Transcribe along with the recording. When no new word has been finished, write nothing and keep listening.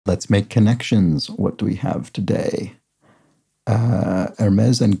let's make connections. What do we have today?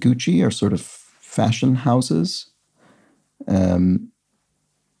 Hermes and Gucci are sort of fashion houses. Nike,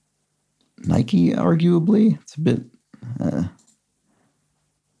 arguably. It's a bit...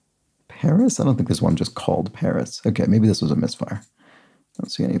 Paris? I don't think there's one just called Paris. Okay, maybe this was a misfire. I don't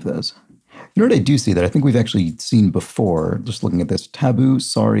see any of those. You know what I do see that I think we've actually seen before, just looking at this? Taboo,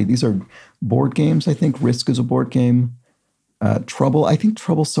 Sorry. These are board games, I think. Risk is a board game. Trouble, I think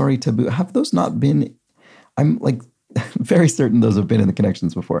Trouble, Sorry, Taboo. Have those not been... I'm like very certain those have been in the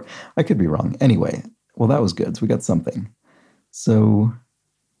connections before. I could be wrong. Anyway, well, that was good. So we got something. So...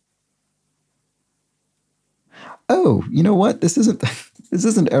 Oh, you know what? This isn't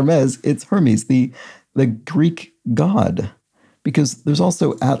Hermes. It's Hermes, the Greek god. Because there's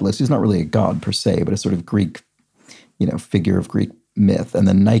also Atlas, who's not really a god per se, but a sort of Greek, figure of Greek myth. And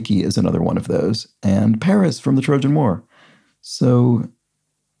then Nike is another one of those. And Paris from the Trojan War. So,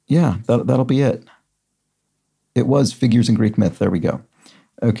 yeah, that'll be it. It was figures in Greek myth. There we go.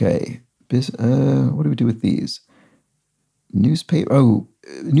 Okay. What do we do with these?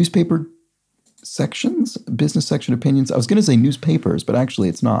 Newspaper sections? Business section opinions. I was going to say newspapers, but actually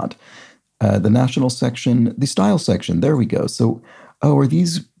it's not. The national section, the style section. There we go. So, are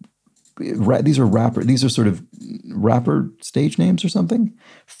these are rapper? These are sort of rapper stage names or something?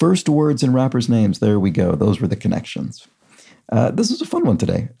 First words in rappers' names. There we go. Those were the connections. This was a fun one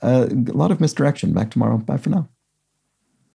today. A lot of misdirection. Back tomorrow. Bye for now.